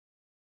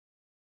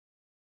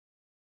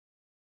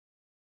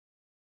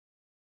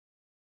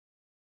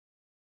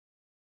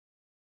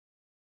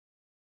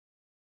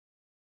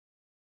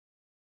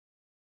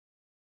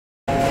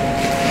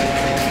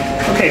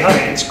Okay,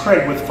 hi, it's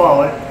Craig with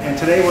Follett, and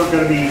today we're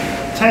going to be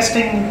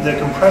testing the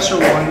compressor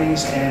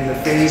windings and the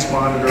phase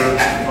monitor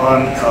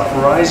on a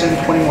Horizon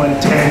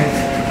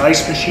 2110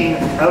 ice machine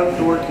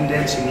outdoor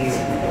condensing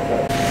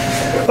unit.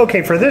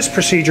 Okay, for this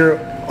procedure,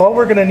 all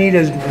we're going to need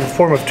in the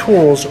form of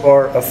tools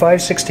are a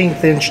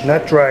 5/16 inch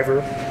nut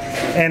driver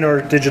and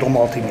our digital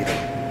multimeter.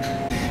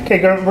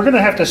 Okay, we're going to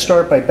have to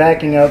start by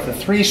backing out the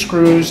 3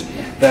 screws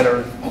that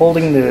are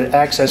holding the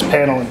access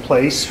panel in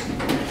place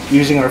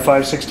using our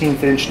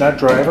 5/16 inch nut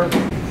driver.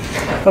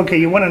 Okay,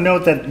 you want to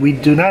note that we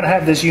do not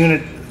have this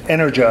unit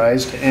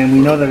energized, and we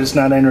know that it's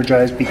not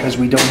energized because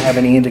we don't have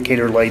any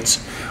indicator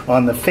lights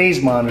on the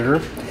phase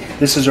monitor.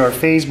 This is our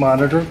phase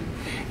monitor,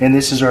 and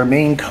this is our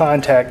main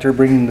contactor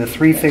bringing the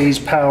 3-phase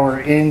power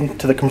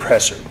into the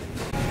compressor.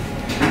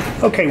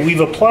 Okay, we've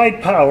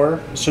applied power,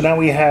 so now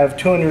we have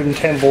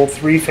 210 volt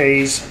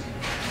 3-phase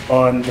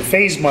on the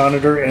phase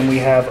monitor, and we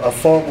have a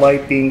fault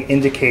light being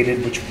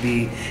indicated, which would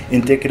be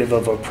indicative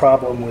of a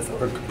problem with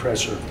our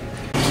compressor.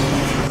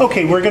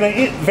 Okay, we're going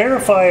to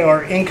verify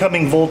our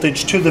incoming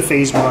voltage to the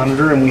phase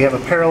monitor, and we have a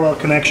parallel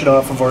connection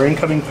off of our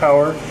incoming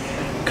power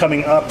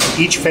coming up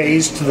each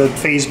phase to the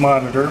phase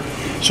monitor.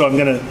 So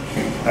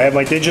I have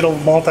my digital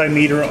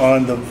multimeter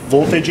on the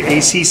voltage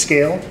AC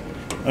scale.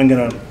 I'm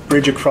going to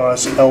bridge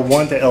across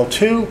L1 to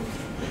L2.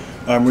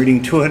 I'm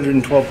reading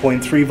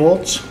 212.3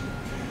 volts.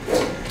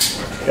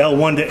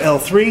 L1 to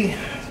L3,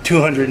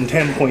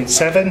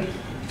 210.7.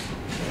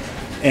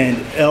 and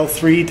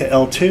L3 to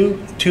L2,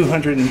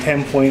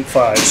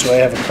 210.5. So I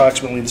have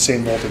approximately the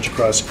same voltage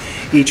across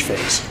each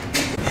phase.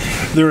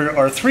 There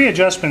are 3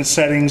 adjustment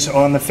settings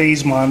on the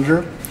phase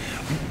monitor.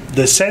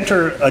 The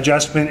center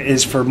adjustment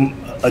is for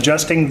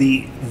adjusting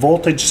the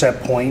voltage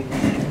set point.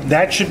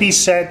 That should be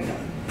set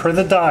per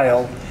the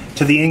dial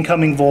to the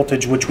incoming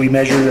voltage, which we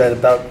measured at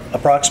about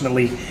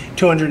approximately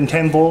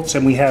 210 volts,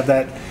 and we have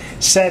that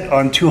set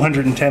on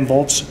 210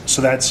 volts,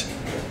 so that's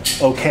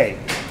okay.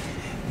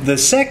 The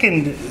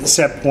second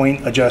set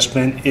point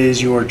adjustment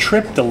is your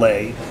trip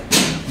delay,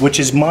 which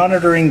is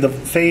monitoring the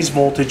phase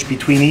voltage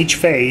between each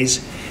phase,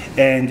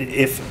 and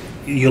if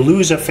you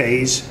lose a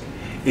phase,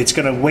 it's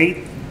going to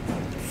wait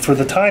for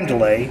the time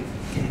delay,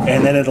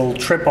 and then it'll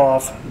trip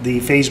off the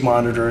phase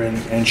monitor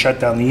and shut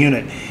down the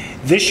unit.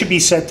 This should be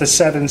set to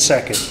 7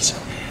 seconds.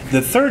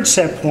 The third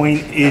set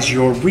point is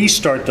your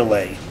restart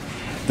delay.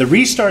 The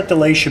restart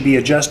delay should be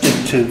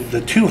adjusted to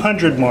the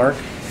 200 mark,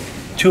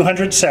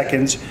 200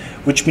 seconds,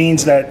 which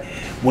means that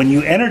when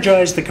you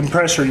energize the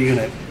compressor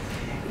unit,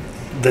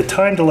 the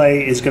time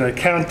delay is going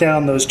to count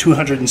down those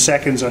 200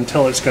 seconds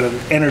until it's going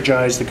to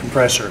energize the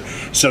compressor.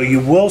 So you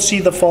will see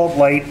the fault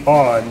light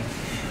on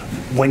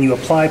when you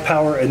apply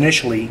power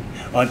initially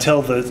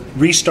until the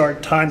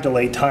restart time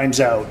delay times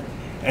out,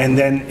 and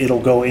then it'll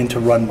go into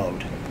run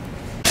mode.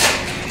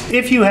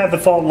 If you have the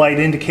fault light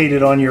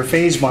indicated on your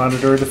phase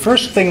monitor, the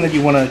first thing that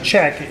you want to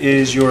check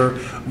is your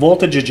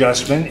voltage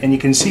adjustment, and you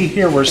can see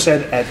here we're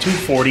set at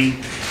 240,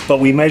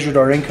 but we measured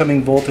our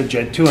incoming voltage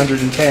at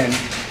 210.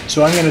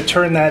 So I'm going to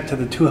turn that to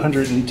the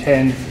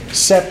 210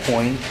 set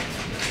point,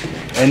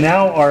 and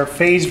now our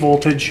phase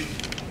voltage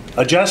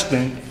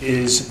adjustment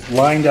is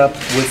lined up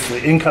with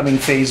the incoming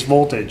phase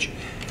voltage.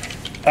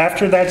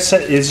 After that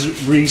set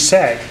is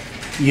reset,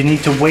 you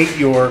need to wait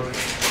your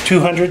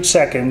 200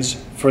 seconds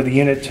for the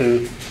unit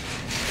to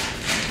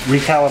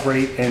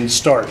recalibrate and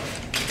start.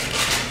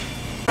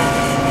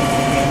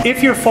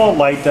 If your fault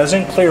light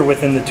doesn't clear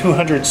within the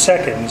 200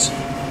 seconds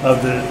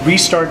of the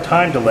restart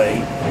time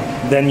delay,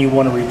 then you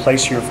want to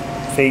replace your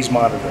phase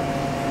monitor.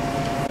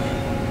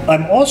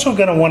 I'm also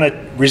going to want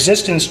to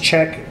resistance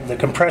check the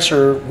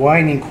compressor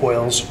winding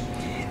coils,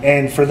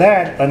 and for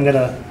that I'm going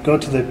to go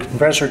to the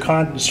compressor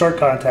start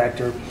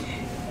contactor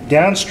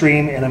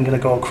downstream, and I'm going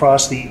to go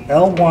across the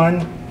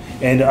L1,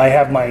 and I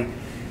have my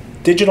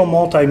digital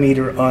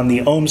multimeter on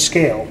the ohm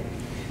scale.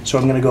 So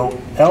I'm going to go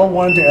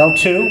L1 to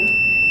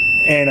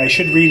L2, and I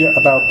should read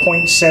about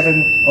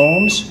 0.7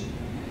 ohms.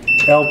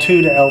 L1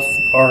 to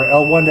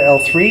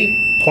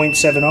L3,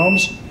 0.7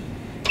 ohms.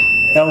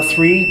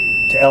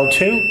 L3 to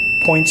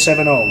L2,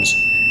 0.7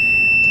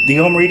 ohms. The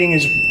ohm reading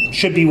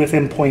should be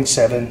within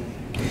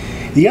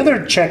 0.7. The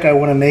other check I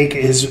want to make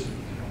is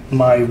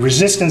my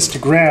resistance to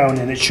ground,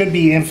 and it should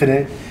be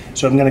infinite.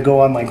 So I'm going to go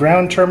on my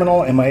ground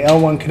terminal and my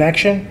L1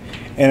 connection,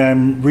 and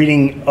I'm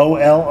reading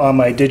OL on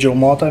my digital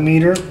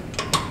multimeter,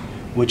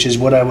 which is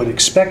what I would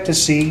expect to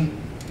see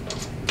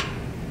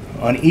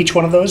on each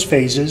one of those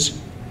phases.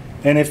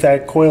 And if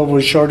that coil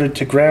was shorted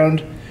to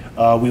ground,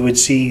 we would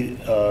see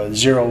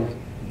 0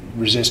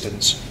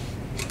 resistance.